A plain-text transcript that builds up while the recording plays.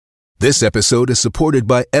This episode is supported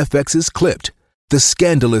by FX's Clipped, the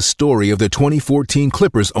scandalous story of the 2014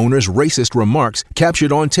 Clippers owner's racist remarks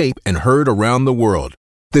captured on tape and heard around the world.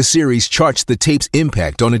 The series charts the tape's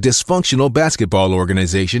impact on a dysfunctional basketball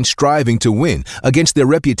organization striving to win against their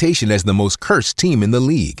reputation as the most cursed team in the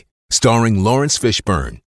league. Starring Lawrence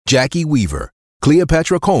Fishburne, Jackie Weaver,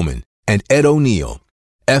 Cleopatra Coleman, and Ed O'Neill.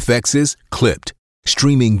 FX's Clipped,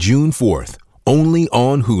 streaming June 4th, only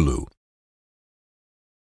on Hulu.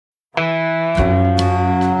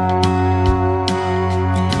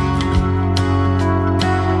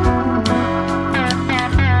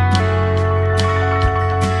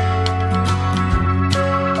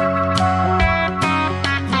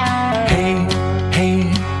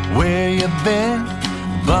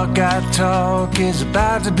 Buckeye Talk is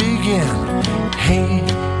about to begin. Hey,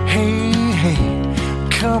 hey, hey,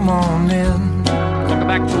 come on in. Welcome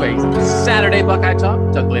back to a Saturday Buckeye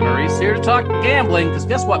Talk. Doug Maurice here to talk gambling, because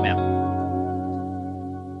guess what, man?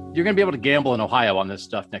 You're going to be able to gamble in Ohio on this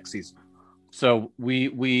stuff next season. So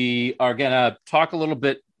we are going to talk a little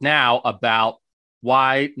bit now about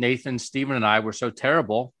why Nathan, Steven, and I were so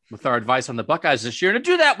terrible with our advice on the Buckeyes this year. And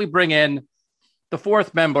to do that, we bring in the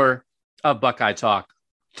fourth member of Buckeye Talk,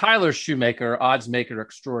 Tyler Shoemaker, odds maker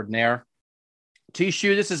extraordinaire.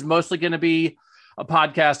 T-Shoe, this is mostly going to be a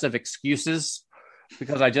podcast of excuses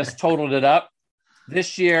because I just totaled it up.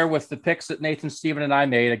 This year with the picks that Nathan, Steven, and I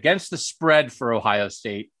made against the spread for Ohio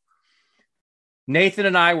State, Nathan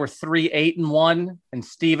and I were 3-8-1, and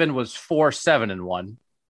Steven was 4-7-1.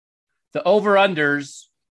 The over-unders,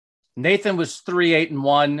 Nathan was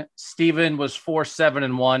 3-8-1, Steven was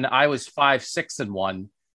 4-7-1, I was 5-6-1.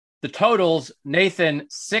 The totals, Nathan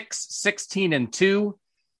 6-16-2,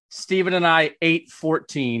 Steven and I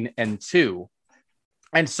 8-14-2.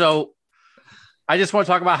 And so I just want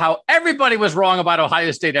to talk about how everybody was wrong about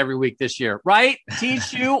Ohio State every week this year, right?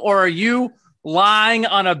 T-Shoe, or are you lying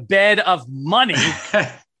on a bed of money?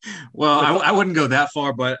 Well, I wouldn't go that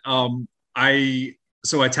far, but I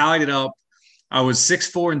tallied it up. I was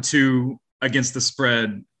 6-4-2 against the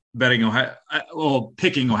spread, betting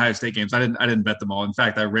picking Ohio State games. I didn't bet them all. In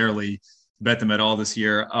fact, I rarely bet them at all this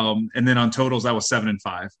year. And then on totals, I was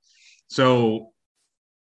 7-5. So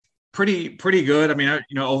pretty good. I mean,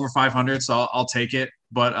 over 500, so I'll take it.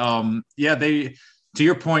 But to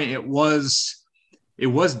your point, it was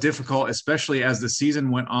difficult, especially as the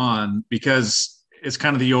season went on, because it's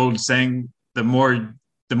kind of the old saying, the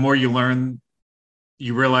more you learn,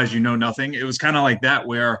 you realize you know nothing. It was kind of like that,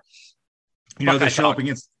 where they show up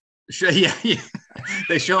against.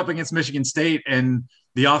 They show up against Michigan State and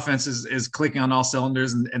the offense is clicking on all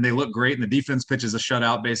cylinders and they look great, and the defense pitches a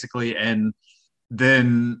shutout basically, and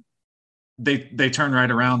then they turn right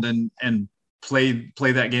around and play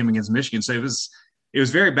that game against Michigan. So it was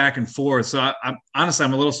very back and forth. So I'm honestly,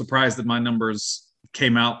 I'm a little surprised that my numbers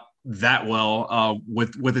came out that well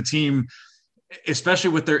with a team,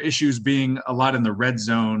 especially with their issues being a lot in the red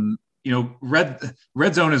zone.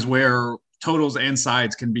 Red zone is where totals and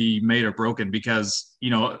sides can be made or broken, because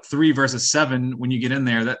 3 versus 7, when you get in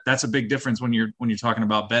there, that's a big difference when you're talking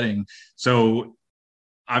about betting. So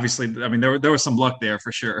obviously, I mean, there was some luck there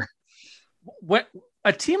for sure. What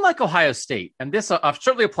a team like Ohio State, and this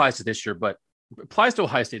certainly applies to this year, but applies to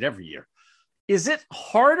Ohio State every year. Is it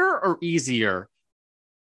harder or easier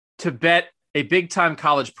to bet a big time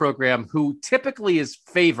college program who typically is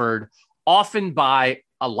favored often by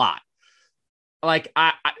a lot? Like,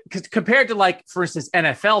 because compared to, like, for instance,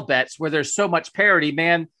 NFL bets where there's so much parity,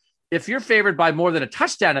 man, if you're favored by more than a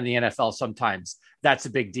touchdown in the NFL, sometimes that's a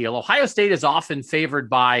big deal. Ohio State is often favored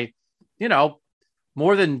by,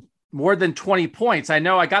 more than 20 points. I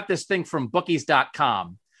know I got this thing from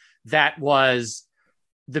bookies.com that was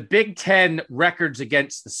the Big Ten records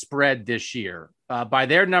against the spread this year. By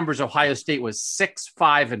their numbers, Ohio State was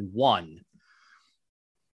 6-5-1.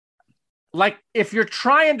 Like, if you're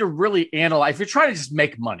trying to really analyze, if you're trying to just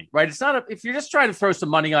make money, right? It's not if you're just trying to throw some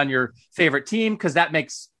money on your favorite team, because that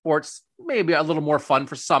makes sports maybe a little more fun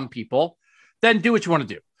for some people, then do what you want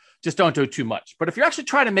to do. Just don't do too much. But if you're actually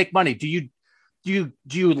trying to make money, do you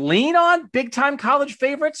lean on big time college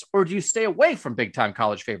favorites, or do you stay away from big time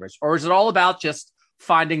college favorites? Or is it all about just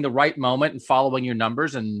finding the right moment and following your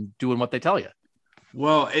numbers and doing what they tell you?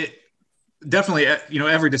 Well, it definitely,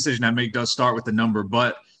 every decision I make does start with the number,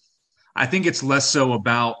 but I think it's less so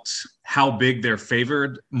about how big they're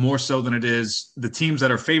favored, more so than it is the teams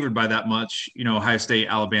that are favored by that much, Ohio State,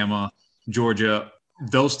 Alabama, Georgia,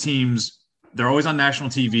 those teams, they're always on national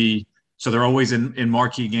TV. So they're always in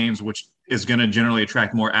marquee games, which is going to generally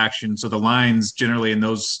attract more action. So the lines generally in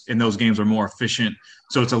those games are more efficient.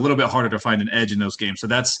 So it's a little bit harder to find an edge in those games. So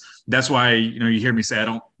that's why, you hear me say I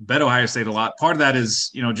don't bet Ohio State a lot. Part of that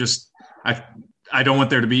is, just I don't want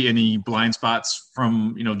there to be any blind spots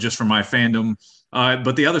from, just from my fandom.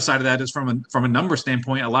 But the other side of that is from a number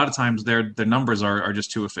standpoint, a lot of times their numbers are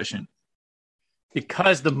just too efficient.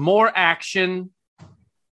 Because the more action,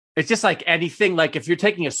 it's just like anything. Like if you're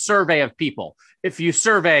taking a survey of people, if you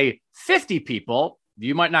survey 50 people,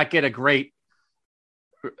 you might not get a great,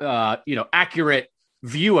 accurate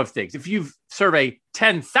view of things. If you survey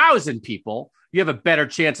 10,000 people, you have a better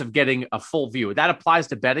chance of getting a full view. That applies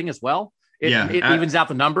to betting as well. It evens out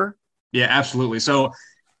the number. Yeah, absolutely. So,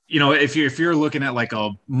 if you're looking at like a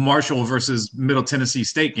Marshall versus Middle Tennessee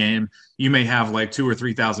State game, you may have like 2,000 or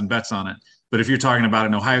 3,000 bets on it. But if you're talking about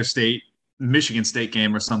an Ohio State, Michigan State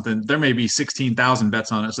game or something, there may be 16,000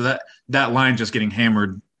 bets on it. So that line just getting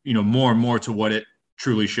hammered, more and more to what it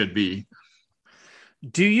truly should be.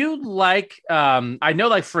 Do you like, I know,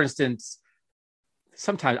 like, for instance,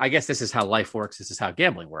 sometimes, I guess this is how life works. This is how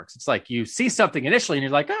gambling works. It's like you see something initially and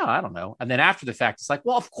you're like, oh, I don't know. And then after the fact, it's like,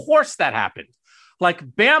 well, of course that happened. Like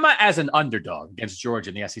Bama as an underdog against Georgia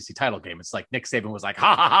in the SEC title game. It's like Nick Saban was like,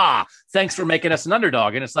 ha, ha, ha, thanks for making us an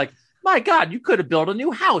underdog. And it's like, my God, you could have built a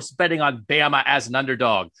new house betting on Bama as an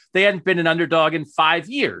underdog. They hadn't been an underdog in 5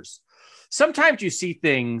 years. Sometimes you see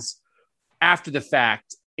things after the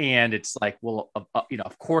fact and it's like, well,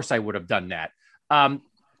 of course I would have done that.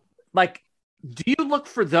 Do you look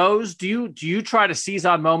for those? Do you try to seize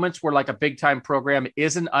on moments where like a big time program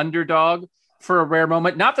is an underdog for a rare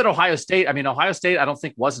moment? Not that Ohio State, I don't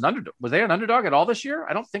think was an underdog. Was they an underdog at all this year?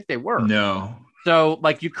 I don't think they were. No. So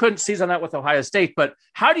like you couldn't seize on that with Ohio State, but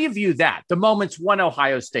how do you view that? The moments when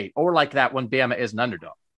Ohio State or like that when Bama is an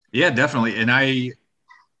underdog? Yeah, definitely. And I,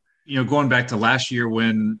 going back to last year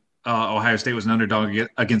when Ohio State was an underdog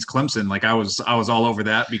against Clemson, like I was all over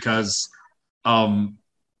that because,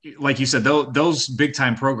 like you said, those big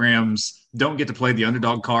time programs don't get to play the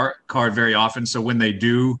underdog card very often. So when they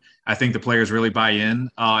do, I think the players really buy in.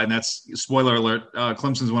 And that's, spoiler alert,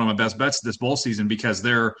 Clemson's one of my best bets this bowl season because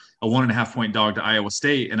they're a 1.5 point dog to Iowa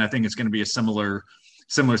State. And I think it's going to be a similar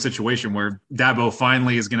situation where Dabo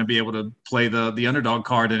finally is going to be able to play the underdog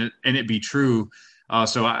card and it be true.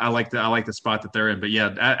 So I like the spot that they're in. But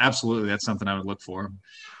yeah, absolutely, that's something I would look for.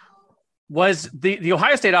 Was the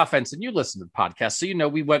Ohio State offense, and you listen to the podcast, so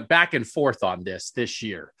we went back and forth on this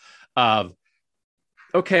year of,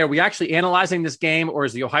 okay, are we actually analyzing this game or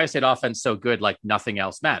is the Ohio State offense so good like nothing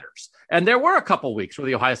else matters? And there were a couple weeks where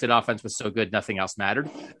the Ohio State offense was so good nothing else mattered.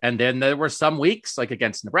 And then there were some weeks like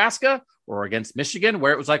against Nebraska or against Michigan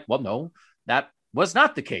where it was like, well, no, that was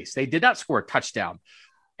not the case. They did not score a touchdown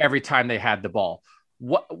every time they had the ball.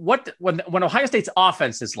 When Ohio State's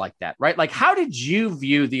offense is like that, right? Like, how did you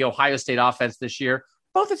view the Ohio State offense this year,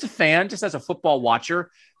 both as a fan, just as a football watcher,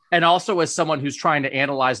 and also as someone who's trying to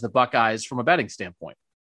analyze the Buckeyes from a betting standpoint?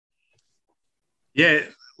 Yeah,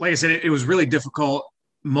 like I said, it was really difficult,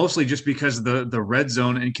 mostly just because the red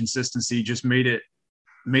zone inconsistency just made it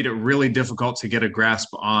really difficult to get a grasp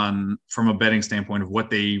on from a betting standpoint of what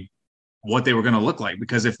they were going to look like.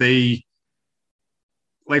 Because if they,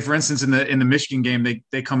 like for instance, in the Michigan game,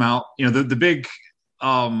 they come out, the big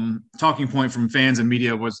talking point from fans and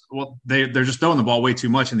media was, well, they're just throwing the ball way too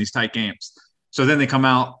much in these tight games. So then they come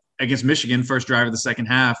out against Michigan, first drive of the second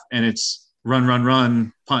half, and it's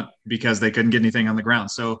run, punt, because they couldn't get anything on the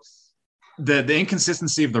ground. So the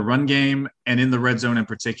inconsistency of the run game and in the red zone in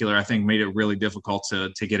particular, I think made it really difficult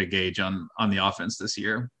to get a gauge on the offense this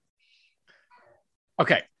year.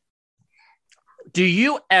 Okay.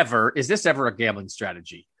 Is this ever a gambling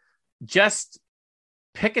strategy? Just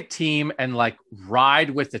pick a team and like ride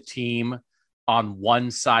with the team on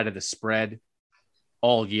one side of the spread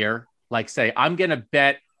all year. Like say, I'm going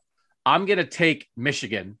to take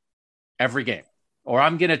Michigan every game, or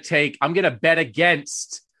I'm going to bet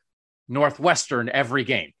against Northwestern every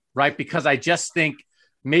game, right? Because I just think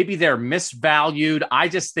maybe they're misvalued. I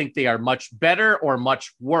just think they are much better or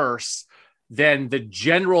much worse than the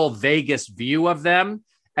general Vegas view of them.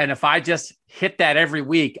 And if I just hit that every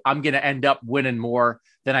week, I'm going to end up winning more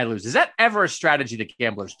than I lose. Is that ever a strategy that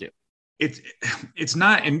gamblers do? It's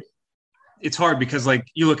not. And it's hard because like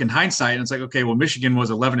you look in hindsight and it's like, okay, well, Michigan was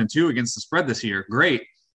 11-2 against the spread this year. Great.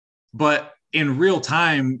 But in real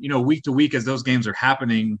time, week to week, as those games are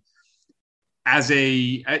happening, as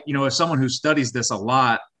someone who studies this a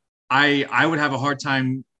lot, I would have a hard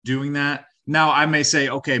time doing that. Now I may say,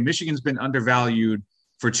 okay, Michigan's been undervalued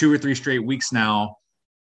for 2 or 3 straight weeks now.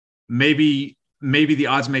 Maybe the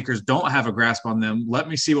odds makers don't have a grasp on them. Let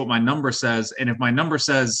me see what my number says. And if my number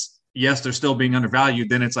says yes, they're still being undervalued,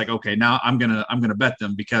 then it's like, okay, now I'm gonna bet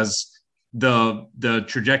them because the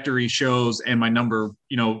trajectory shows and my number,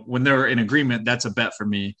 when they're in agreement, that's a bet for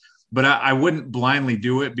me. But I wouldn't blindly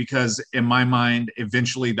do it because in my mind,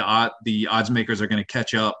 eventually the odds makers are going to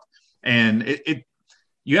catch up, and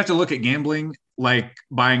you have to look at gambling like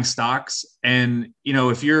buying stocks. And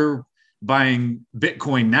if you're buying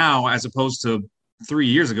Bitcoin now as opposed to 3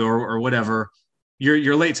 years ago or whatever,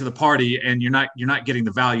 you're late to the party, and you're not getting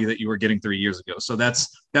the value that you were getting 3 years ago. So that's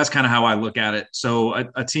kind of how I look at it. So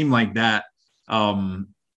a team like that,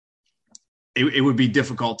 it would be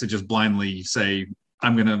difficult to just blindly say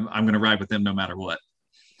I'm gonna ride with them no matter what.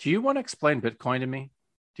 Do you want to explain Bitcoin to me?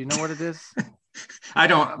 Do you know what it is? I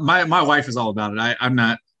don't. My wife is all about it. I'm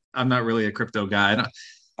not really a crypto guy.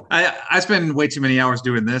 I spend way too many hours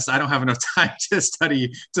doing this. I don't have enough time to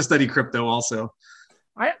study crypto also.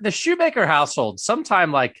 The Shoemaker household,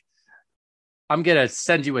 sometime like I'm going to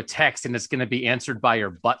send you a text and it's going to be answered by your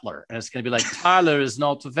butler. And it's going to be like, Tyler is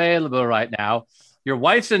not available right now. Your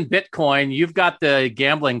wife's in Bitcoin. You've got the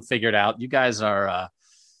gambling figured out. You guys are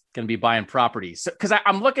going to be buying properties. Because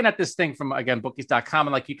I'm looking at this thing from, again, bookies.com.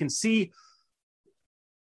 And like you can see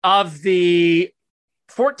of the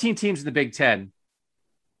 14 teams in the Big Ten,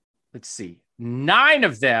 let's see, 9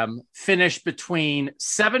 of them finished between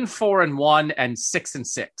 7-4-1 and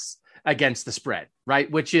 6-6 against the spread, right?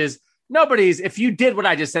 Which is if you did what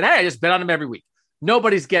I just said, hey, I just bet on them every week.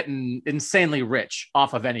 Nobody's getting insanely rich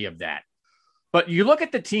off of any of that. But you look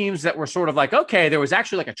at the teams that were sort of like, okay, there was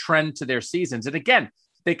actually like a trend to their seasons. And again,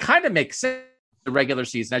 they kind of make sense the regular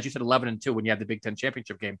season. As you said, 11-2 when you had the Big Ten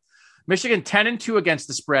championship game. Michigan 10-2 against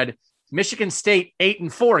the spread. Michigan State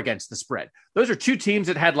 8-4 against the spread. Those are 2 teams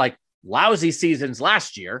that had like lousy seasons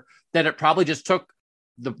last year that it probably just took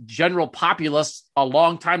the general populace a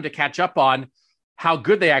long time to catch up on how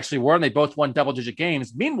good they actually were. And they both won double-digit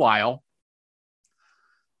games. Meanwhile,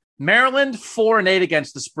 Maryland 4-8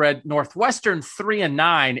 against the spread, Northwestern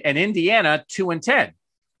 3-9, and Indiana 2-10.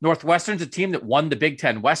 Northwestern's a team that won the Big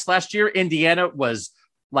Ten West last year. Indiana was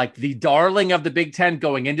like the darling of the Big Ten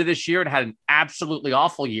going into this year and had an absolutely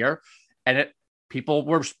awful year. And people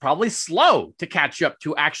were probably slow to catch up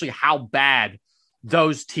to actually how bad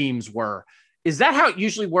those teams were. Is that how it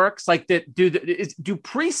usually works? Like do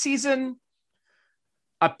preseason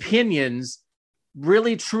opinions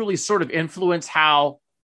really truly sort of influence how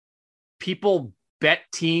people bet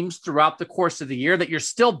teams throughout the course of the year, that you're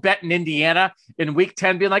still betting Indiana in week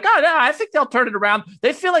 10 being like, oh no, I think they'll turn it around.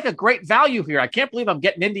 They feel like a great value here. I can't believe I'm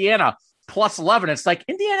getting Indiana plus 11. It's like,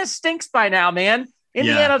 Indiana stinks by now, man.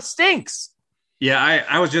 Indiana stinks. Yeah.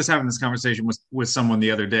 I was just having this conversation with someone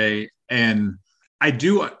the other day, and I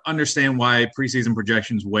do understand why preseason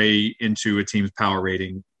projections weigh into a team's power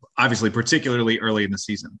rating, obviously, particularly early in the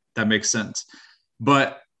season. That makes sense.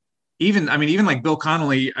 But even like Bill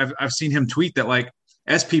Connolly, I've seen him tweet that like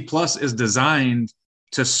SP Plus is designed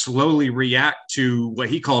to slowly react to what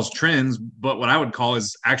he calls trends, but what I would call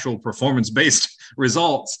is actual performance-based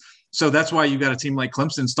results. So that's why you got a team like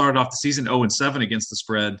Clemson started off the season 0-7 against the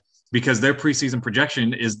spread, because their preseason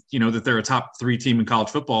projection is, that they're a top 3 team in college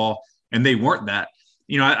football, and they weren't that.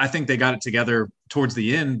 I think they got it together towards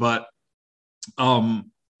the end, but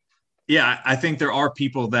I think there are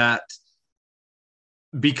people that,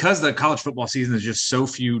 because the college football season is just so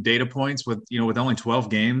few data points with only 12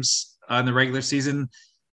 games in the regular season,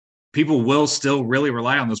 people will still really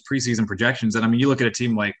rely on those preseason projections. And you look at a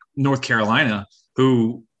team like North Carolina,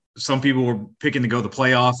 who some people were picking to go the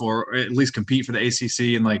playoff or at least compete for the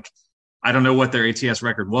ACC. And like, I don't know what their ATS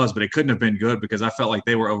record was, but it couldn't have been good because I felt like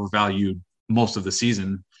they were overvalued most of the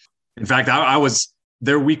season. In fact, I was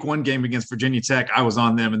their week 1 game against Virginia Tech. I was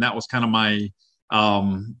on them, and that was kind of my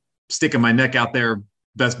sticking my neck out there.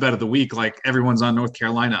 Best bet of the week. Like, everyone's on North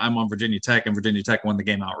Carolina, I'm on Virginia Tech, and Virginia Tech won the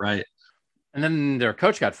game outright. And then their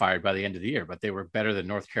coach got fired by the end of the year, but they were better than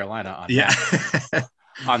North Carolina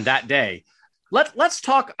on that day. Let's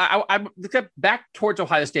talk. I'm back towards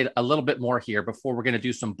Ohio State a little bit more here before we're going to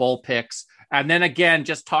do some bowl picks. And then again,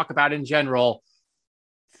 just talk about in general,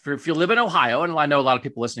 if you live in Ohio, and I know a lot of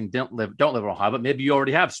people listening don't live in Ohio, but maybe you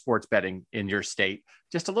already have sports betting in your state.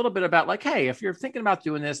 Just a little bit about like, hey, if you're thinking about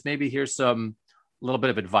doing this, maybe here's a little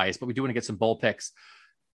bit of advice, but we do want to get some bowl picks.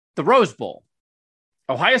 The Rose Bowl.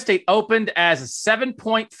 Ohio State opened as a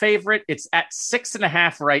 7-point favorite. It's at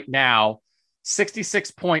 6.5 right now,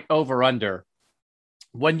 66-point over under.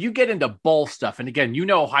 When you get into bowl stuff, and again,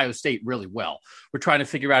 Ohio State really well. We're trying to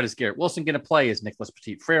figure out, is Garrett Wilson going to play? Is Nicholas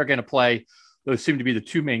Petit-Frere going to play? Those seem to be the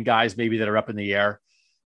 2 main guys maybe that are up in the air.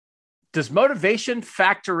 Does motivation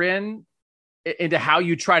factor into how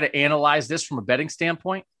you try to analyze this from a betting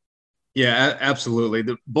standpoint? Yeah, absolutely.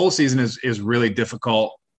 The bowl season is really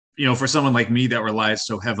difficult, for someone like me that relies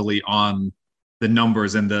so heavily on the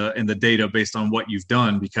numbers and the data based on what you've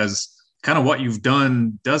done, because kind of what you've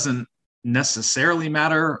done doesn't necessarily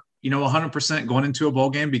matter, 100% going into a bowl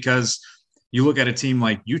game, because you look at a team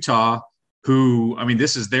like Utah, who, I mean,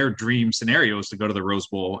 this is their dream scenario, is to go to the Rose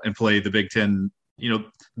Bowl and play the Big Ten,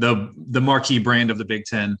 the marquee brand of the Big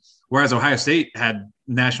Ten. Whereas Ohio State had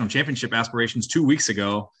national championship aspirations 2 weeks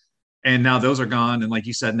ago, and now those are gone. And like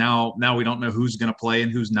you said, now we don't know who's going to play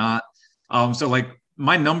and who's not. So like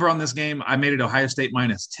my number on this game, I made it Ohio State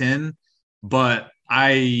 -10, but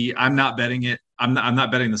I'm not betting it. I'm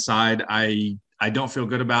not betting the side. I don't feel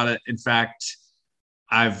good about it. In fact,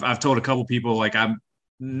 I've told a couple people, like, I'm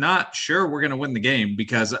not sure we're going to win the game,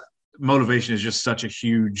 because motivation is just such a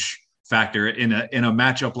huge factor in a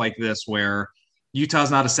matchup like this, where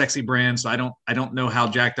Utah's not a sexy brand. So I don't know how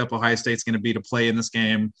jacked up Ohio State's going to be to play in this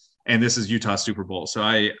game. And this is Utah's Super Bowl. So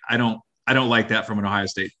I don't like that from an Ohio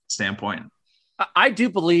State standpoint. I do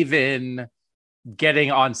believe in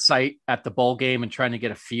getting on site at the bowl game and trying to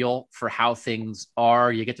get a feel for how things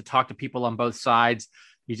are. You get to talk to people on both sides.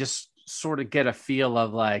 You just sort of get a feel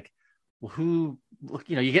of like, who,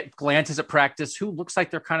 you get glances at practice, who looks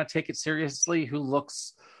like they're kind of taking it seriously, who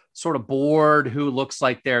looks sort of bored, who looks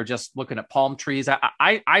like they're just looking at palm trees.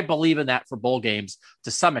 I believe in that for bowl games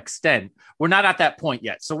to some extent. We're not at that point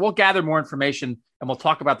yet. So we'll gather more information and we'll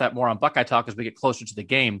talk about that more on Buckeye Talk as we get closer to the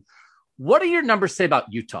game. What do your numbers say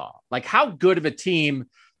about Utah? Like, how good of a team,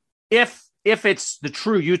 if it's the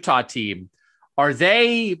true Utah team, are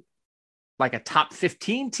they like a top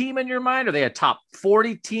 15 team in your mind? Are they a top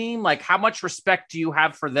 40 team? Like, how much respect do you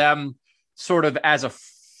have for them sort of as a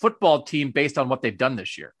football team based on what they've done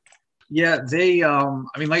this year? Yeah, they, I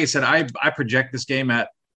mean, like I said, I project this game at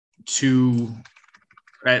 10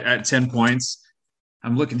 points.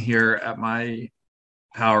 I'm looking here at my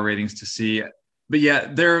power ratings to see, but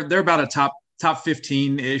yeah, they're about a top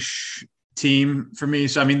 15-ish team for me.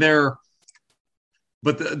 So, I mean,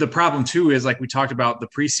 but the problem too is, like we talked about, the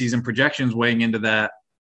preseason projections weighing into that.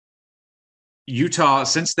 Utah,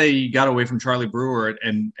 since they got away from Charlie Brewer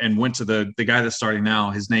and went to the guy that's starting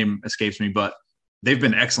now, his name escapes me, but they've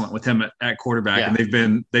been excellent with him at quarterback. Yeah.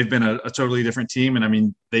 And they've been a totally different team. And I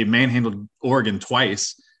mean, they manhandled Oregon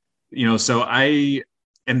twice, so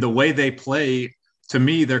and the way they play, to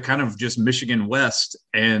me, they're kind of just Michigan West.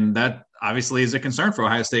 And that obviously is a concern for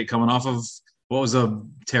Ohio State coming off of what was a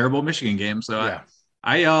terrible Michigan game. So yeah.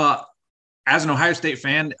 I as an Ohio State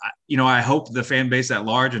fan, I hope the fan base at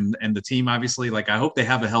large and the team, obviously, like, I hope they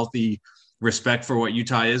have a healthy respect for what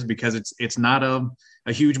Utah is, because it's not a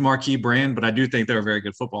huge marquee brand, but I do think they're a very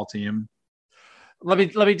good football team. Let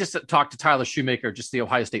me just talk to Tyler Shoemaker, just the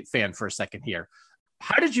Ohio State fan, for a second here.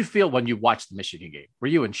 How did you feel when you watched the Michigan game? Were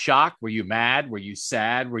you in shock? Were you mad? Were you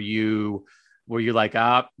sad? Were you like,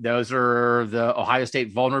 those are the Ohio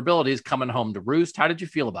State vulnerabilities coming home to roost? How did you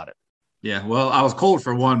feel about it? Yeah, well, I was cold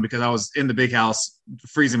for one, because I was in the big house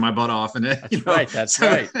freezing my butt off, and that's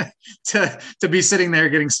right. To be sitting there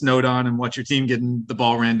getting snowed on and watch your team getting the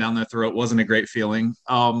ball ran down their throat wasn't a great feeling.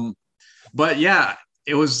 But yeah,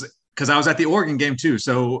 it was, because I was at the Oregon game too.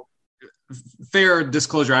 So fair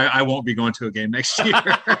disclosure, I won't be going to a game next year.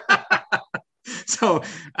 So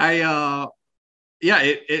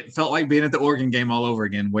it felt like being at the Oregon game all over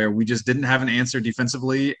again, where we just didn't have an answer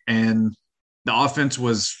defensively, and the offense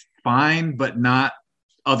was fine, but not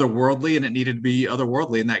otherworldly, and it needed to be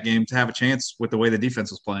otherworldly in that game to have a chance with the way the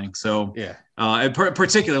defense was playing. So yeah,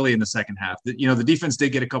 particularly in the second half, the defense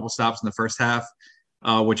did get a couple stops in the first half,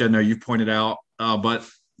 which I know you've pointed out. But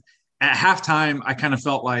at halftime, I kind of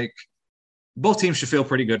felt like both teams should feel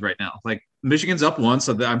pretty good right now. Like, Michigan's up 1,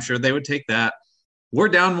 so I'm sure they would take that. We're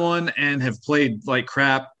down 1 and have played like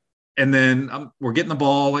crap, and then we're getting the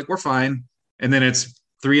ball, like, we're fine, and then it's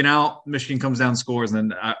 3 and out. Michigan comes down, scores,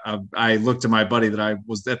 and then I looked to my buddy that I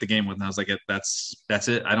was at the game with, and I was like, "That's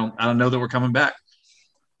it. I don't know that we're coming back."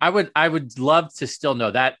 I would love to still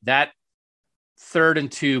know that 3rd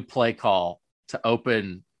and 2 play call to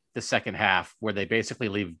open the second half, where they basically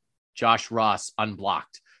leave Josh Ross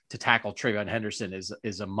unblocked to tackle TreVeyon Henderson,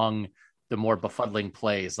 is among the more befuddling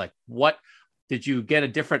plays. Like, what did you get a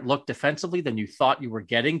different look defensively than you thought you were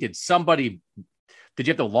getting? Did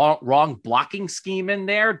you have the wrong blocking scheme in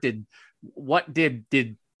there? Did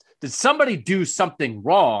somebody do something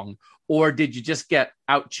wrong, or did you just get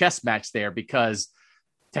out chess matched there? Because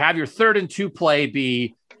to have your 3rd and 2 play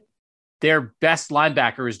be their best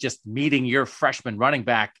linebacker is just meeting your freshman running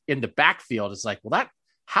back in the backfield, it's like, well,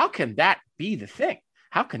 how can that be the thing?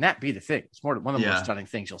 How can that be the thing? It's one of the most stunning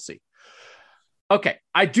things you'll see. Okay.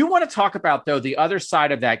 I do want to talk about, though, the other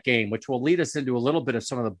side of that game, which will lead us into a little bit of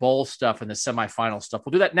some of the bowl stuff and the semifinal stuff.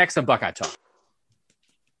 We'll do that next on Buckeye Talk.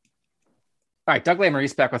 All right. Doug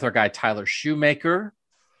Lesmerises back with our guy, Tyler Shoemaker.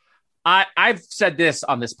 I've said this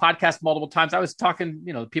on this podcast multiple times. I was talking,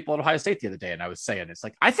 to people at Ohio State the other day, and I was saying, it's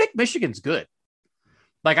like, I think Michigan's good.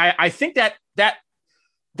 Like, I think that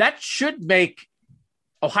should make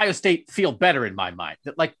Ohio State feel better in my mind.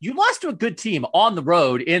 That, like, you lost to a good team on the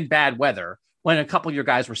road in bad weather when a couple of your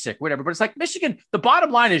guys were sick, whatever. But it's like, Michigan, the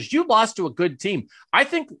bottom line is you lost to a good team. I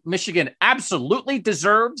think Michigan absolutely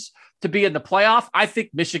deserves to be in the playoff. I think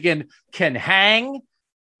Michigan can hang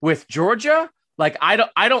with Georgia. Like, I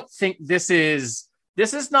don't think this is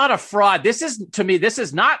not a fraud. This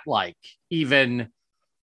is not like even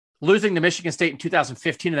losing to Michigan State in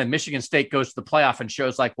 2015, and then Michigan State goes to the playoff and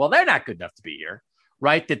shows like, well, they're not good enough to be here,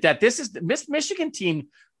 right? That this is the Michigan team,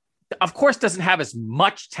 of course, doesn't have as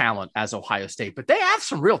much talent as Ohio State, but they have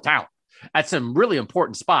some real talent at some really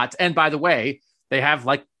important spots. And by the way, they have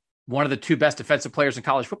like one of the two best defensive players in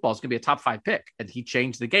college football. Is going to be a top 5 pick, and he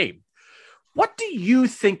changed the game. What do you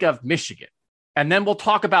think of Michigan? And then we'll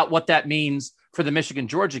talk about what that means for the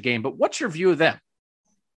Michigan-Georgia game. But what's your view of them?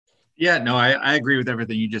 Yeah, no, I agree with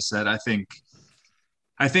everything you just said. I think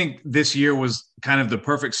this year was kind of the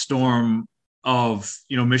perfect storm of,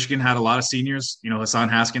 Michigan had a lot of seniors. Hassan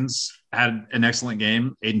Haskins had an excellent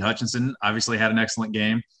game. Aiden Hutchinson obviously had an excellent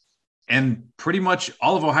game. And pretty much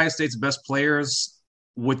all of Ohio State's best players,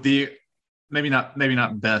 with the maybe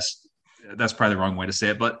not best, that's probably the wrong way to say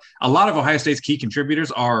it, but a lot of Ohio State's key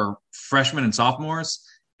contributors are freshmen and sophomores.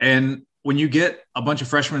 And when you get a bunch of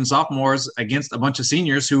freshmen and sophomores against a bunch of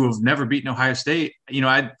seniors who have never beaten Ohio State,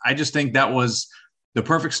 I just think that was the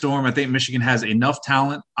perfect storm. I think Michigan has enough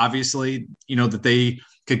talent, obviously, that they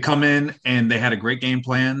could come in, and they had a great game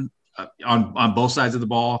plan on both sides of the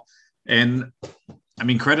ball. And I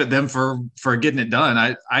mean, credit them for getting it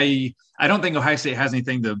done. I don't think Ohio State has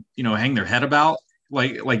anything to, hang their head about.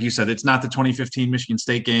 Like you said, it's not the 2015 Michigan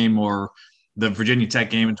State game or the Virginia Tech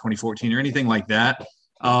game in 2014 or anything like that.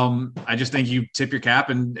 I just think you tip your cap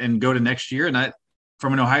and go to next year. And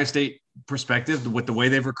from an Ohio State perspective, with the way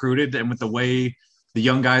they've recruited and with the way the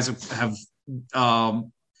young guys have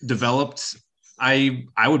developed, I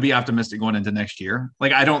would be optimistic going into next year.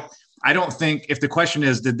 Like, I don't think, if the question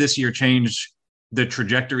is, did this year change the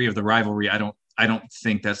trajectory of the rivalry? I don't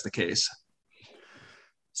think that's the case.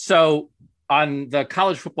 So on the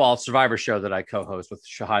College Football Survivor show that I co-host with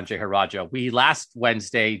Shahan Jeharaja, we last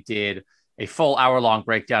Wednesday did a full hour-long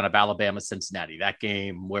breakdown of Alabama-Cincinnati, that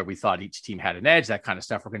game where we thought each team had an edge, that kind of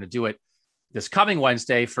stuff. We're going to do it this coming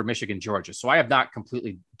Wednesday for Michigan-Georgia. So I have not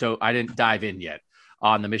completely I didn't dive in yet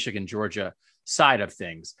on the Michigan-Georgia side of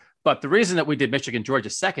things. But the reason that we did Michigan-Georgia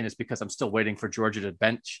second is because I'm still waiting for Georgia to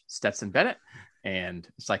bench Stetson Bennett. And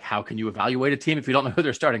it's like, how can you evaluate a team if you don't know who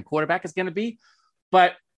their starting quarterback is going to be?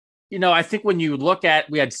 But I think when you look at,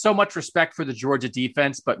 we had so much respect for the Georgia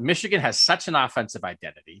defense, but Michigan has such an offensive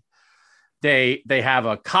identity. They have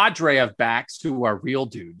a cadre of backs who are real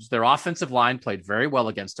dudes. Their offensive line played very well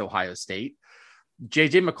against Ohio State.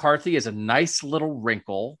 JJ McCarthy is a nice little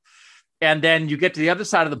wrinkle. And then you get to the other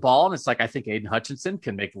side of the ball, and it's like, I think Aiden Hutchinson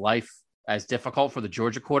can make life as difficult for the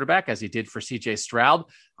Georgia quarterback as he did for CJ Stroud.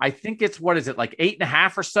 I think it's, what is it, like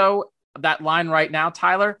 8.5 or so, that line right now,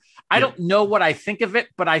 Tyler? I don't know what I think of it,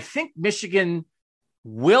 but I think Michigan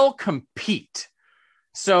will compete.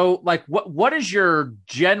 So, like, what is your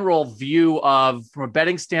general view of, from a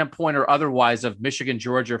betting standpoint or otherwise, of Michigan,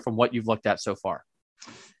 Georgia from what you've looked at so far?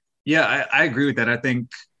 Yeah, I agree with that. I think,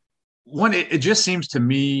 one, it just seems to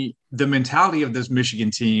me the mentality of this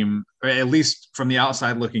Michigan team, or at least from the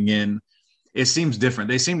outside looking in, it seems different.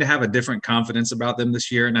 They seem to have a different confidence about them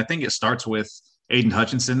this year. And I think it starts with Aiden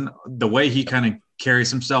Hutchinson, the way he kind of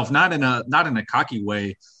carries himself, not in a cocky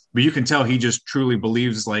way, but you can tell he just truly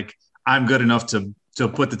believes, like, I'm good enough to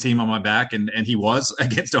put the team on my back. And he was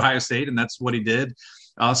against Ohio State, and that's what he did.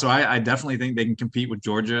 So I definitely think they can compete with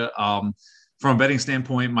Georgia. From a betting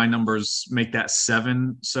standpoint, my numbers make that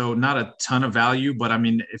 7. So not a ton of value, but I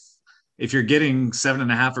mean, if you're getting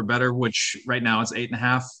 7.5 or better, which right now it's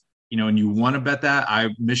 8.5, and you want to bet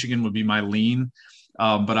that, Michigan would be my lean.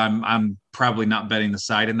 But I'm probably not betting the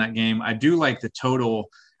side in that game. I do like the total.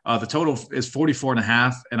 The total is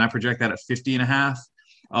 44.5, and I project that at 50.5.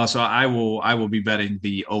 So I will be betting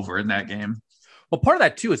the over in that game. Well, part of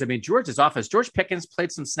that too is, I mean, Georgia's offense. George Pickens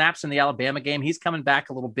played some snaps in the Alabama game. He's coming back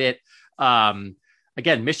a little bit.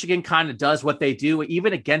 Again, Michigan kind of does what they do,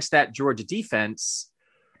 even against that Georgia defense.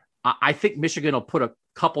 I think Michigan will put a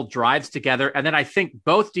couple drives together, and then I think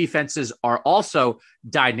both defenses are also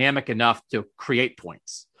dynamic enough to create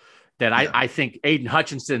points. that I think Aiden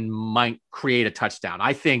Hutchinson might create a touchdown.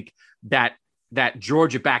 I think that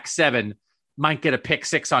Georgia back seven might get a pick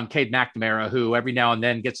six on Cade McNamara, who every now and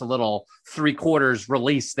then gets a little 3/4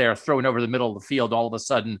 release there, throwing over the middle of the field. All of a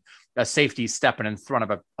sudden, a safety stepping in front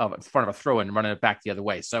of a throw and running it back the other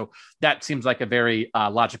way. So that seems like a very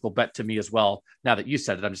logical bet to me as well. Now that you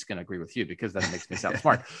said it, I'm just going to agree with you because that makes me sound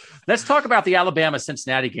smart. Let's talk about the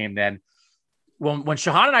Alabama-Cincinnati game then. When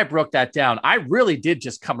Shahan and I broke that down, I really did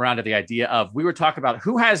just come around to the idea of, we were talking about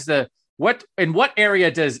who has in what area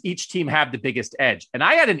does each team have the biggest edge? And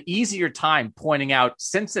I had an easier time pointing out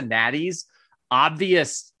Cincinnati's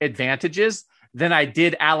obvious advantages than I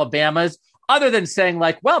did Alabama's, other than saying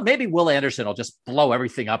like, well, maybe Will Anderson will just blow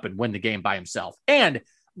everything up and win the game by himself. And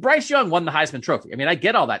Bryce Young won the Heisman Trophy. I mean, I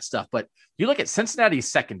get all that stuff, but you look at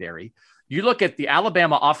Cincinnati's secondary, you look at the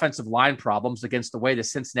Alabama offensive line problems against the way that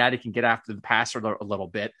Cincinnati can get after the passer a little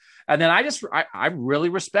bit. And then I really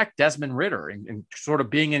respect Desmond Ridder and sort of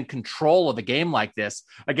being in control of a game like this.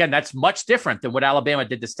 Again, that's much different than what Alabama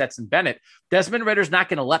did to Stetson Bennett. Desmond Ridder's not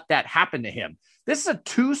going to let that happen to him. This is a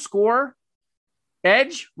 2-score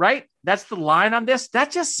edge, right? That's the line on this.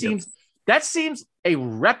 That just seems, that seems a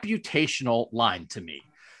reputational line to me.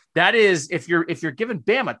 That is, if you're giving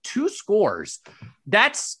Bama 2 scores,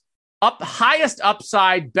 that's highest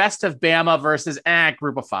upside, best of Bama versus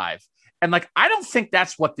group of 5. And like, I don't think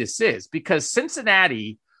that's what this is, because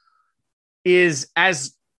Cincinnati is,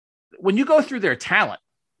 as when you go through their talent,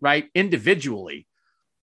 right, individually,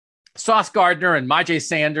 Sauce Gardner and Myjai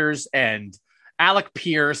Sanders and Alec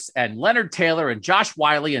Pierce and Leonard Taylor and Josh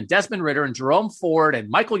Wiley and Desmond Ridder and Jerome Ford and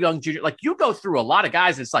Michael Young Jr. Like, you go through a lot of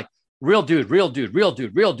guys. It's like real dude.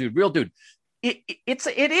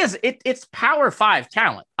 It's power 5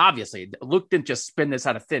 talent. Obviously, Luke didn't just spin this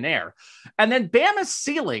out of thin air. And then Bama's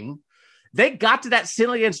ceiling, they got to that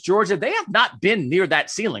ceiling against Georgia. They have not been near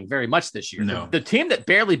that ceiling very much this year. No. The team that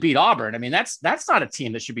barely beat Auburn, I mean, that's not a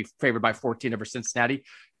team that should be favored by 14 over Cincinnati.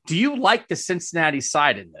 Do you like the Cincinnati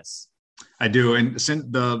side in this? I do. And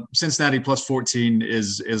the Cincinnati plus 14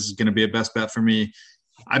 is going to be a best bet for me.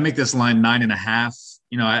 I make this line 9.5.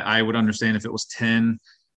 You know, I would understand if it was 10.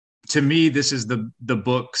 To me, this is the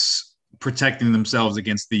books protecting themselves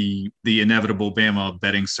against the inevitable Bama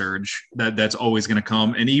betting surge that's always going to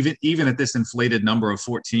come. And even at this inflated number of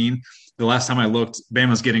 14, the last time I looked,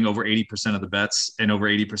 Bama's getting over 80% of the bets and over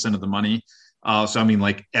 80% of the money. So, I mean,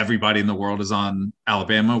 like, everybody in the world is on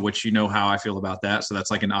Alabama, which you know how I feel about that. So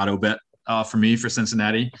that's like an auto bet for me for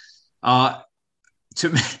Cincinnati.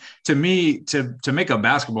 To me, to make a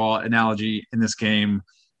basketball analogy in this game,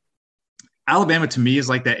 Alabama to me is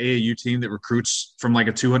like that AAU team that recruits from like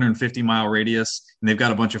a 250-mile radius, and they've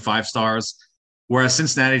got a bunch of 5 stars. Whereas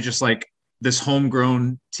Cincinnati is just like this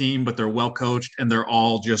homegrown team, but they're well coached and they're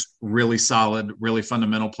all just really solid, really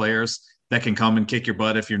fundamental players that can come and kick your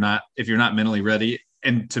butt if you're not mentally ready.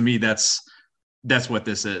 And to me, that's what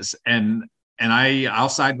this is. And I'll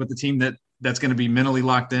side with the team that's going to be mentally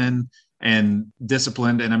locked in and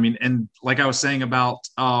disciplined. And I mean, and like I was saying about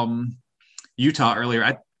Utah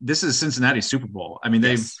earlier, this is Cincinnati's Super Bowl. I mean,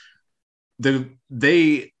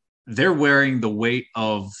 they're wearing the weight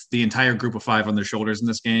of the entire group of 5 on their shoulders in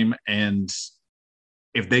this game. And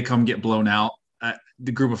if they come get blown out,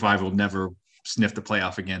 the group of 5 will never sniff the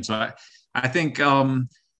playoff again. So I think I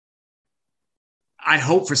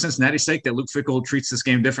hope for Cincinnati's sake that Luke Fickell treats this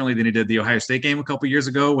game differently than he did the Ohio State game a couple years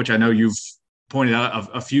ago, which I know you've pointed out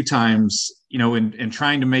a few times. You know, in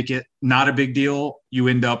trying to make it not a big deal, you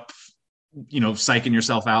end up, you know, psyching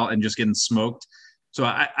yourself out and just getting smoked. So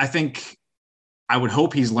I think I would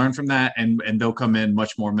hope he's learned from that, and they'll come in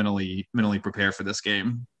much more mentally prepared for this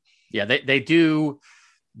game. Yeah, they do.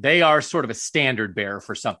 They are sort of a standard bearer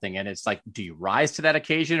for something. And it's like, do you rise to that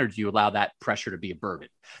occasion or do you allow that pressure to be a burden?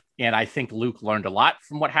 And I think Luke learned a lot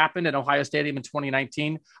from what happened at Ohio Stadium in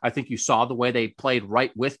 2019. I think you saw the way they played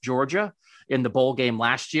right with Georgia in the bowl game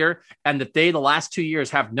last year, and that the last 2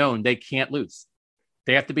 years have known they can't lose.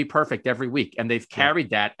 They have to be perfect every week. And they've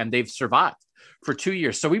carried that, and they've survived for 2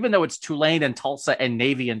 years. So even though it's Tulane and Tulsa and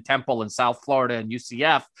Navy and Temple and South Florida and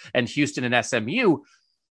UCF and Houston and SMU,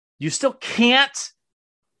 you still can't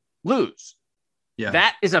lose. Yeah.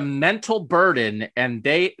 That is a mental burden, and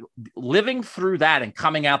they living through that and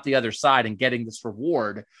coming out the other side and getting this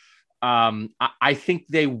reward. I think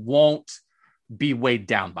they won't be weighed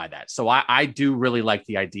down by that. So I do really like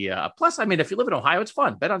the idea. Plus, I mean, if you live in Ohio, it's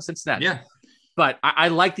fun. Bet on Cincinnati. Yeah. But I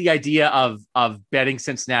like the idea of betting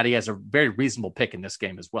Cincinnati as a very reasonable pick in this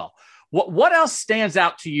game as well. What else stands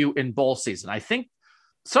out to you in bowl season? I think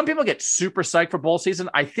some people get super psyched for bowl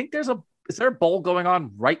season. I think is there a bowl going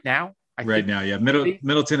on right now? Now, yeah.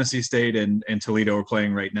 Middle Tennessee State and Toledo are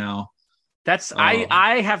playing right now. That's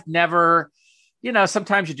I have never,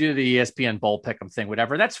 sometimes you do the ESPN bowl pick'em thing,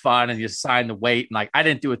 whatever. That's fun. And you assign the weight. And like, I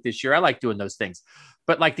didn't do it this year. I like doing those things.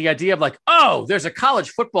 But like the idea of like, oh, there's a college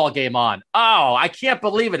football game on. Oh, I can't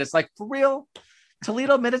believe it. It's like, for real?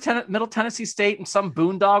 Toledo, Middle Tennessee State, and some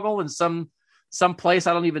boondoggle and some place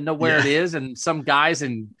I don't even know where it is, and some guys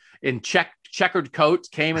in checkered coats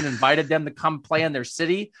came and invited them to come play in their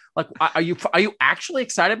city. Like, are you actually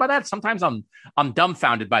excited by that? Sometimes I'm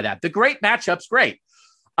dumbfounded by that. The great matchups, great.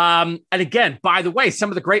 And again, by the way, some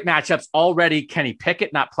of the great matchups already: Kenny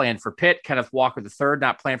Pickett not playing for Pitt, Kenneth Walker III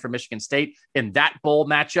not playing for Michigan State in that bowl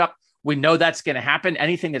matchup. We know that's going to happen.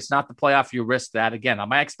 Anything that's not the playoff, you risk that. Again,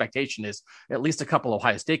 my expectation is at least a couple of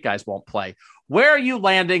Ohio State guys won't play. Where are you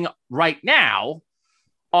landing right now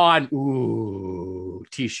on,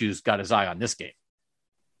 T-Shoe's got his eye on this game?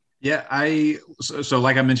 Yeah, so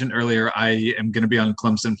like I mentioned earlier, I am going to be on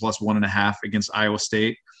Clemson plus 1.5 against Iowa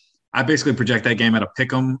State. I basically project that game at a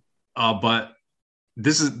pick 'em, but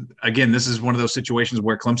this is one of those situations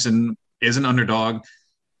where Clemson is an underdog,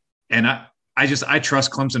 and I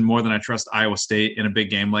trust Clemson more than I trust Iowa State in a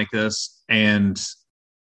big game like this. And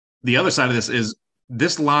the other side of this is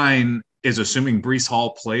this line is assuming Breece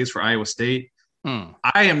Hall plays for Iowa State. I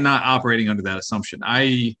am not operating under that assumption.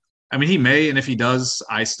 I mean, he may, and if he does,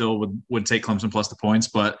 I still would take Clemson plus the points,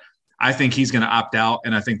 but I think he's going to opt out,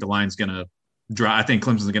 and I think the line's going to draw. I think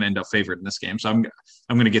Clemson's going to end up favored in this game. So I'm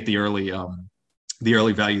going to get the early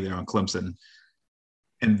value there on Clemson.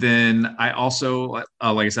 And then I also,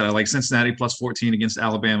 like I said, I like Cincinnati plus 14 against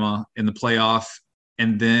Alabama in the playoff.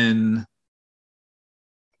 And then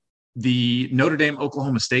the Notre Dame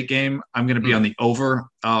Oklahoma State game, I'm going to be on the over.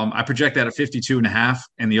 I project that at 52.5,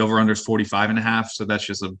 and the over under is 45.5. So that's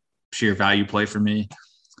just a sheer value play for me.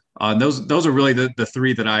 Those are really the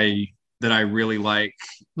three that I really like.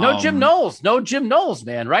 No Jim Knowles,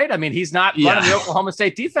 man, right? I mean, he's not running the Oklahoma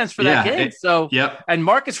State defense for that game. And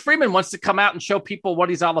Marcus Freeman wants to come out and show people what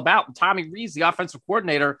he's all about. And Tommy Rees, the offensive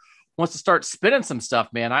coordinator, wants to start spinning some stuff,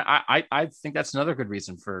 man. I think that's another good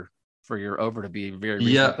reason for your over to be very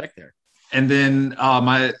reasonable pick there. And then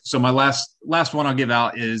my last one I'll give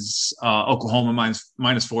out is Oklahoma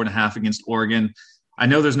minus 4.5 against Oregon. I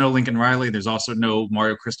know there's no Lincoln Riley. There's also no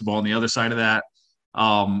Mario Cristobal on the other side of that.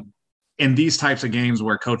 In these types of games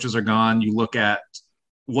where coaches are gone, you look at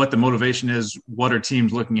what the motivation is, what are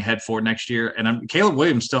teams looking ahead for next year. And Caleb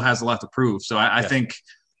Williams still has a lot to prove. So I think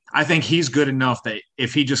he's good enough that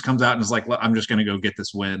if he just comes out and is like, I'm just going to go get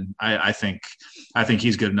this win, I think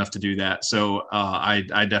he's good enough to do that. So I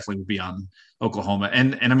definitely would be on Oklahoma.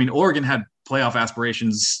 And I mean, Oregon had playoff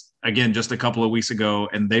aspirations again just a couple of weeks ago,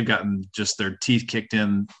 and they've gotten just their teeth kicked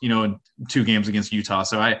in, in 2 games against Utah.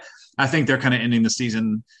 So I think they're kind of ending the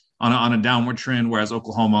season on a downward trend, whereas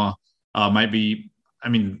Oklahoma might be. I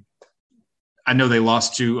mean, I know they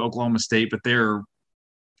lost to Oklahoma State, but they're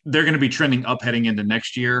going to be trending up heading into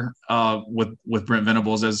next year with Brent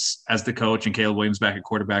Venables as the coach and Caleb Williams back at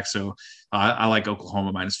quarterback. So I like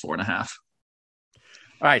Oklahoma minus 4.5. All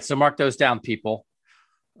right, so mark those down, people,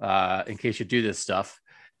 in case you do this stuff.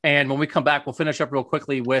 And when we come back, we'll finish up real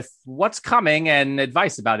quickly with what's coming and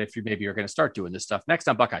advice about if you maybe are going to start doing this stuff next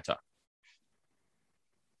on Buckeye Talk.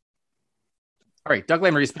 All right, Doug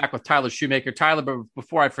Lesmerises back with Tyler Shoemaker. Tyler, but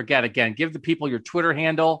before I forget, again, give the people your Twitter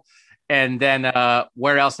handle and then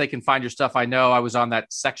where else they can find your stuff. I know I was on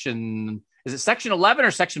that section. Is it section 11 or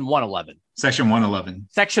section 111? Section 111.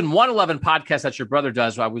 Section 111 podcast that your brother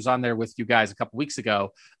does. I was on there with you guys a couple weeks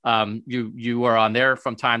ago. You are on there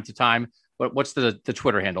from time to time. But what's the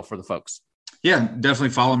Twitter handle for the folks? Yeah, definitely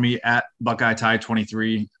follow me at Buckeye Tie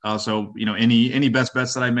 23. So any best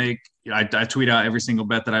bets that I make, I tweet out every single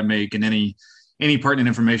bet that I make, and any pertinent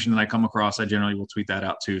information that I come across, I generally will tweet that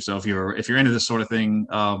out too. So if you're into this sort of thing,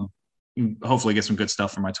 hopefully get some good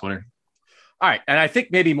stuff from my Twitter. All right. And I think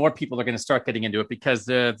maybe more people are going to start getting into it because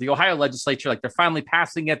the Ohio legislature, they're finally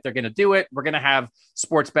passing it. They're going to do it. We're going to have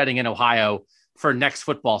sports betting in Ohio for next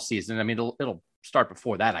football season. I mean, it'll start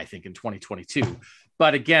before that, I think, in 2022.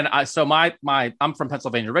 But again, I'm from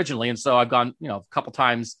Pennsylvania originally. And so I've gone, a couple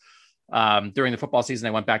times during the football season.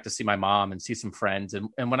 I went back to see my mom and see some friends.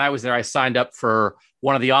 And when I was there, I signed up for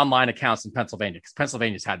one of the online accounts in Pennsylvania because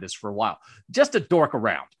Pennsylvania's had this for a while, just to dork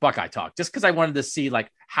around Buckeye Talk, just because I wanted to see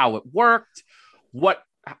how it worked.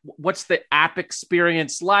 What's the app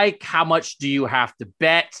experience like? How much do you have to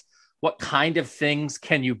bet? What kind of things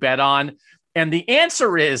can you bet on? And the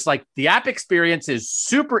answer is the app experience is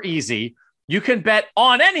super easy. You can bet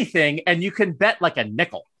on anything and you can bet like a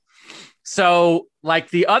nickel. So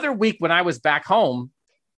the other week when I was back home,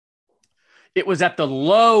 It was at the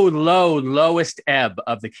lowest ebb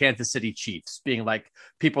of the Kansas City Chiefs being like,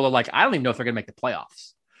 people are like, I don't even know if they're going to make the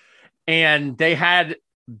playoffs. And they had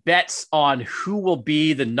bets on who will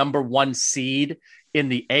be the number one seed in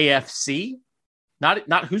the AFC.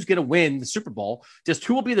 Not who's going to win the Super Bowl, just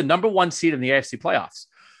who will be the number one seed in the AFC playoffs.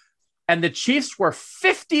 And the Chiefs were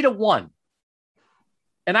 50-1.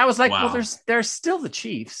 And I was like, wow. Well, there's still the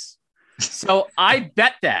Chiefs. So I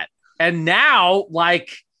bet that. And now,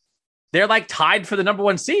 like, they're like tied for the number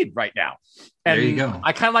one seed right now. And there you go.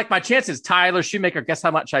 I kind of like my chances. Tyler Shoemaker, guess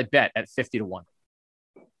how much I bet at 50-1?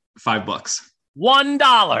 $5.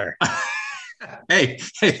 $1. Hey,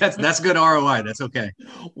 that's good ROI. That's okay.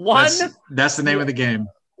 That's the name of the game.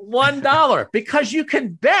 $1 because you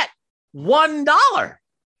can bet $1,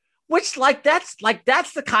 which that's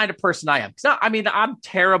the kind of person I am. So, I mean, I'm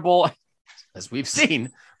terrible, as we've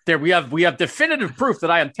seen. There we have definitive proof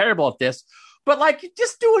that I am terrible at this. But like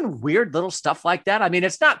just doing weird little stuff like that. I mean,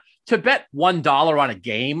 it's not to bet $1 on a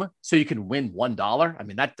game so you can win $1. I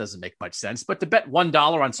mean, that doesn't make much sense. But to bet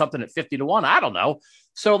 $1 on something at 50-1, I don't know.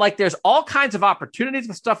 So like there's all kinds of opportunities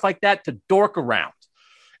and stuff like that to dork around.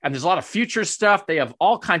 And there's a lot of future stuff. They have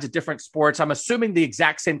all kinds of different sports. I'm assuming the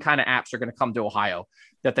exact same kind of apps are going to come to Ohio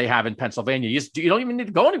that they have in Pennsylvania. You don't even need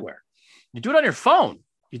to go anywhere. You do it on your phone.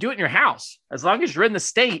 You do it in your house. As long as you're in the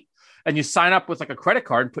state and you sign up with like a credit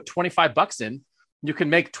card and put $25 in, you can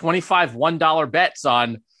make 25 $1 bets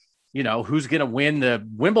on, who's going to win the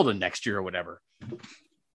Wimbledon next year or whatever.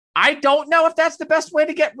 I don't know if that's the best way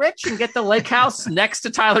to get rich and get the lake house next to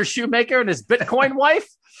Tyler Shoemaker and his Bitcoin wife.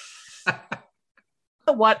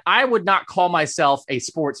 What? I would not call myself a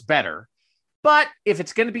sports bettor, but if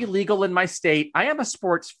it's going to be legal in my state, I am a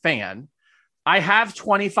sports fan. I have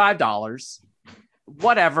 $25,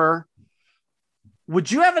 whatever.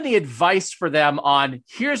 Would you have any advice for them on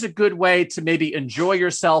here's a good way to maybe enjoy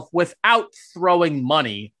yourself without throwing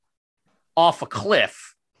money off a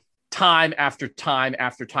cliff time after time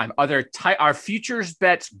after time? Are futures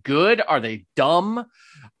bets good? Are they dumb?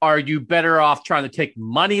 Are you better off trying to take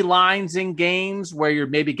money lines in games where you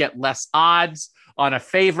maybe get less odds on a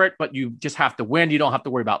favorite, but you just have to win? You don't have to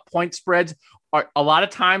worry about point spreads. A lot of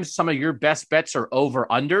times some of your best bets are over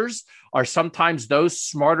unders. Are sometimes those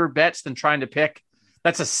smarter bets than trying to pick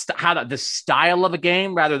the style of a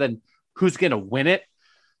game rather than who's going to win it?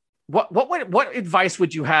 What advice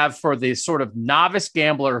would you have for the sort of novice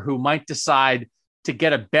gambler who might decide to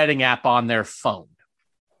get a betting app on their phone?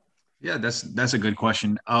 Yeah, that's a good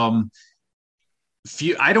question. I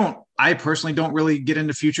personally don't really get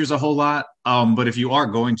into futures a whole lot. But if you are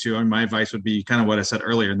going to, my advice would be kind of what I said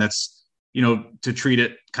earlier, and that's, to treat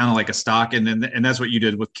it kind of like a stock. And that's what you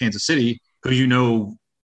did with Kansas City, who,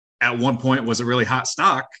 at one point was a really hot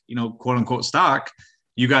stock, quote unquote stock.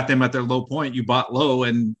 You got them at their low point, you bought low,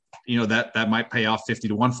 and that might pay off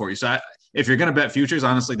 50-1 for you. So if you're going to bet futures,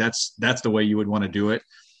 honestly, that's the way you would want to do it.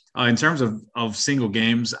 In terms of single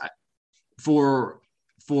games, for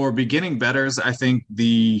beginning bettors, I think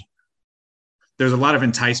there's a lot of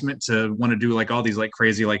enticement to want to do like all these like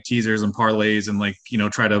crazy like teasers and parlays and like,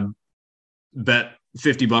 try to bet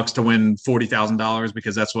 $50 to win $40,000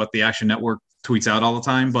 because that's what the Action Network tweets out all the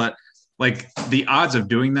time. But like the odds of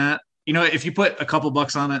doing that, if you put a couple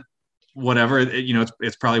bucks on it, whatever,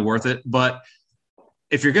 it's probably worth it. But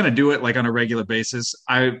if you're going to do it like on a regular basis,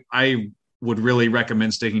 I would really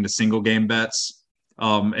recommend sticking to single game bets.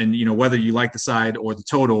 And whether you like the side or the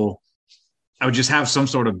total, I would just have some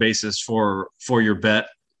sort of basis for your bet.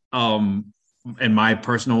 And my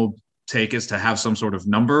personal take is to have some sort of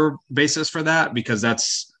number basis for that, because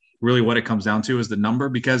that's really what it comes down to, is the number.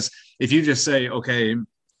 Because if you just say, okay,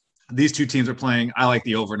 these two teams are playing, I like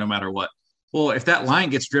the over no matter what. Well, if that line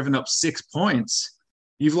gets driven up 6 points,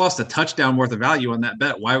 you've lost a touchdown worth of value on that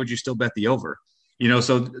bet. Why would you still bet the over?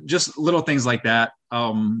 So just little things like that,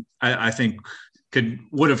 I think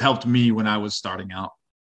would have helped me when I was starting out.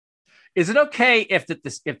 Is it okay if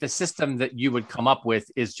the system that you would come up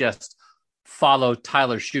with is just follow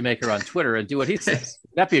Tyler Shoemaker on Twitter and do what he says?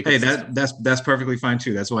 That'd be a good system. That's perfectly fine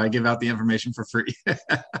too. That's why I give out the information for free.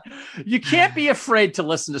 You can't be afraid to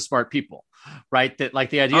listen to smart people, right? That like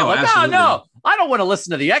the idea no, I don't want to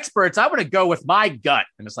listen to the experts. I want to go with my gut.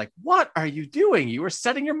 And it's like, what are you doing? You were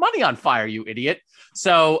setting your money on fire, you idiot.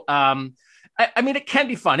 So, I mean, it can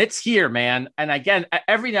be fun. It's here, man. And again,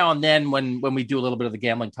 every now and then when we do a little bit of the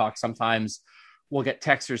gambling talk, sometimes we'll get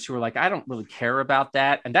texters who are like, I don't really care about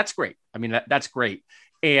that. And that's great. I mean, that's great.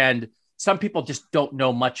 And some people just don't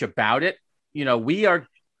know much about it.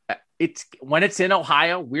 When it's in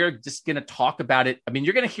Ohio, we're just going to talk about it. I mean,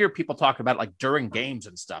 you're going to hear people talk about it like during games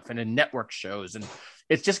and stuff and in network shows. And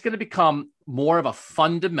it's just going to become more of a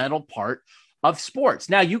fundamental part of sports.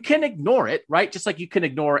 Now you can ignore it, right? Just like you can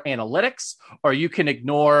ignore analytics, or you can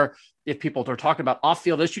ignore if people are talking about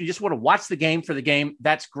off-field issues. You just want to watch the game for the game.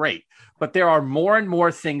 That's great. But there are more and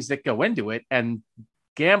more things that go into it. And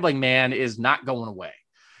gambling, man, is not going away.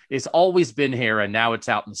 It's always been here, and now it's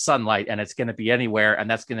out in the sunlight, and it's going to be anywhere. And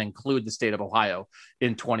that's going to include the state of Ohio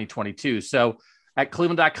in 2022. So at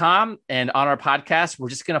Cleveland.com and on our podcast, we're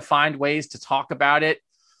just going to find ways to talk about it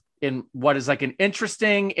in what is like an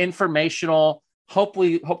interesting, informational,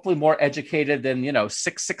 hopefully more educated than,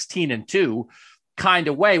 6, 16, and 2 kind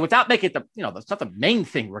of way, without making it that's not the main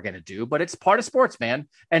thing we're going to do, but it's part of sports, man.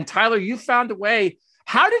 And Tyler, you found a way.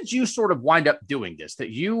 How did you sort of wind up doing this? That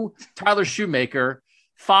you, Tyler Shoemaker,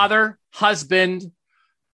 father, husband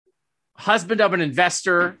of an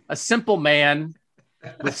investor, a simple man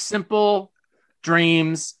with simple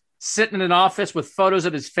dreams, sitting in an office with photos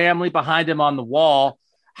of his family behind him on the wall.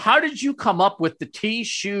 How did you come up with the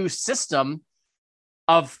T-Shoe system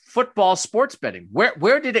of football sports betting?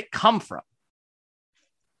 Where did it come from?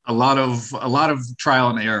 A lot of trial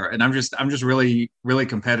and error, and I'm just really, really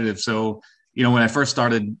competitive. So, when I first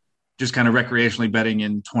started just kind of recreationally betting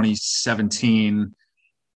in 2017,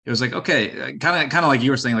 it was like, okay, kind of like you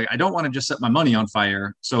were saying, like, I don't want to just set my money on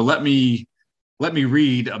fire. So let me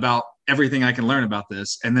read about everything I can learn about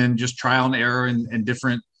this, and then just trial and error and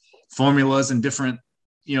different formulas and different,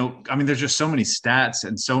 there's just so many stats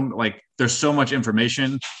and there's so much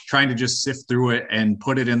information, trying to just sift through it and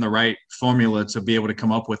put it in the right formula to be able to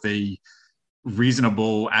come up with a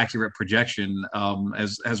reasonable, accurate projection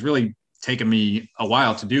has really taken me a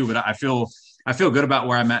while to do. But I feel good about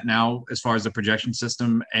where I'm at now as far as the projection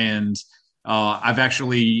system. And I've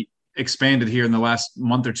actually expanded here in the last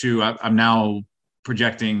month or two. I'm now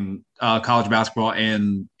projecting college basketball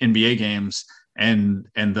and NBA games, and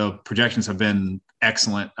the projections have been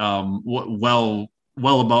excellent. Well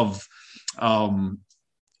above,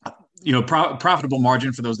 profitable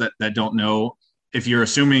margin. For those that don't know, if you're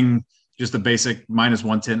assuming just the basic minus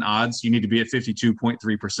 110 odds, you need to be at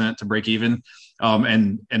 52.3% to break even.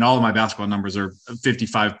 And all of my basketball numbers are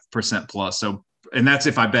 55% plus. So, and that's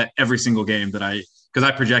if I bet every single game because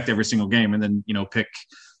I project every single game and then,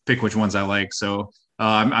 pick which ones I like. So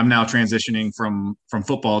I'm now transitioning from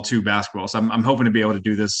football to basketball. So I'm hoping to be able to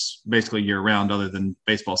do this basically year round, other than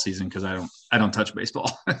baseball season, because I don't touch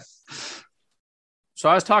baseball. So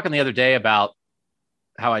I was talking the other day about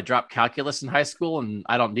how I dropped calculus in high school and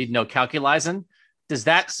I don't need no calculizing. Does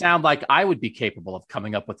that sound like I would be capable of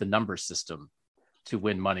coming up with a number system to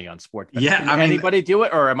win money on sports? Yeah. Can anybody do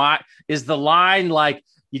it? Or is the line like,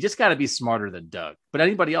 you just got to be smarter than Doug, but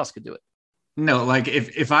anybody else could do it? No, like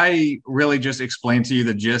if I really just explain to you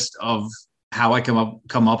the gist of how I come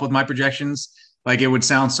up with my projections, like, it would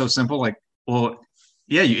sound so simple. Like, well,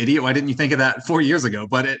 yeah, you idiot, why didn't you think of that 4 years ago?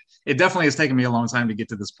 But it definitely has taken me a long time to get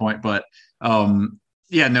to this point. But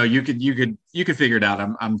yeah, no, you could figure it out.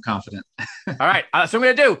 I'm confident. All right, so I'm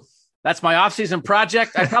gonna do. That's my off-season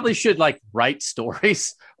project. I probably should write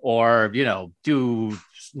stories or do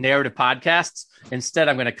narrative podcasts. Instead,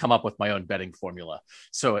 I'm going to come up with my own betting formula.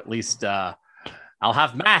 So at least I'll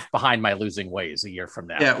have math behind my losing ways a year from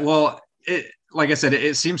now. Yeah, well, like I said,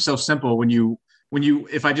 it seems so simple when you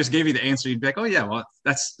if I just gave you the answer, you'd be like, oh yeah, well,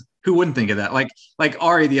 that's, who wouldn't think of that? Like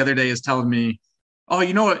Ari the other day is telling me, oh,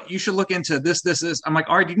 you know what, you should look into this. I'm like,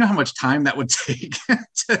 Ari, do you know how much time that would take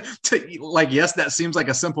to like, yes, that seems like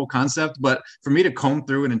a simple concept, but for me to comb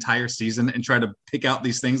through an entire season and try to pick out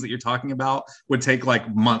these things that you're talking about would take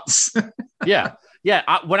like months. Yeah.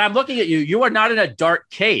 When I'm looking at you, you are not in a dark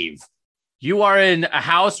cave. You are in a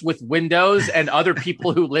house with windows and other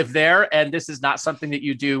people who live there. And this is not something that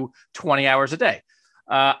you do 20 hours a day.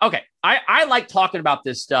 Okay. I like talking about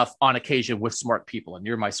this stuff on occasion with smart people, and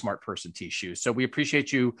you're my smart person, T-Shoe. So we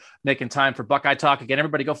appreciate you making time for Buckeye Talk. Again,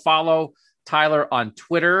 everybody go follow Tyler on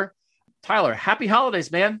Twitter. Tyler, happy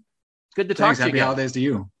holidays, man. Good to talk to you. Happy holidays to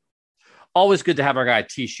you. Always good to have our guy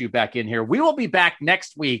T-Shoe back in here. We will be back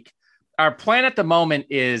next week. Our plan at the moment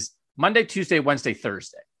is Monday, Tuesday, Wednesday,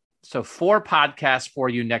 Thursday. So 4 podcasts for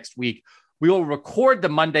you next week. We will record the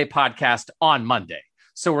Monday podcast on Monday.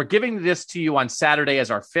 So we're giving this to you on Saturday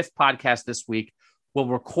as our 5th podcast this week. We'll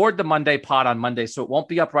record the Monday pod on Monday, so it won't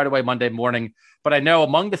be up right away Monday morning. But I know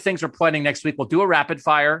among the things we're planning next week, we'll do a rapid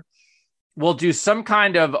fire. We'll do some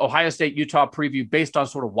kind of Ohio State-Utah preview based on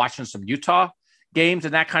sort of watching some Utah games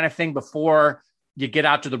and that kind of thing before you get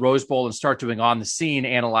out to the Rose Bowl and start doing on-the-scene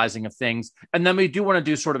analyzing of things. And then we do want to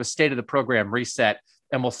do sort of a state of the program reset,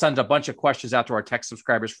 and we'll send a bunch of questions out to our tech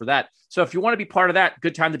subscribers for that. So if you want to be part of that,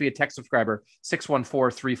 good time to be a tech subscriber,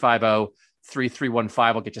 614-350-3315.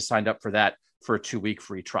 I'll get you signed up for that for a 2-week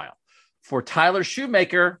free trial. For Tyler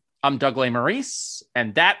Shoemaker, I'm Doug Lesmerises,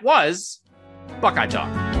 and that was Buckeye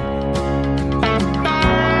Talk.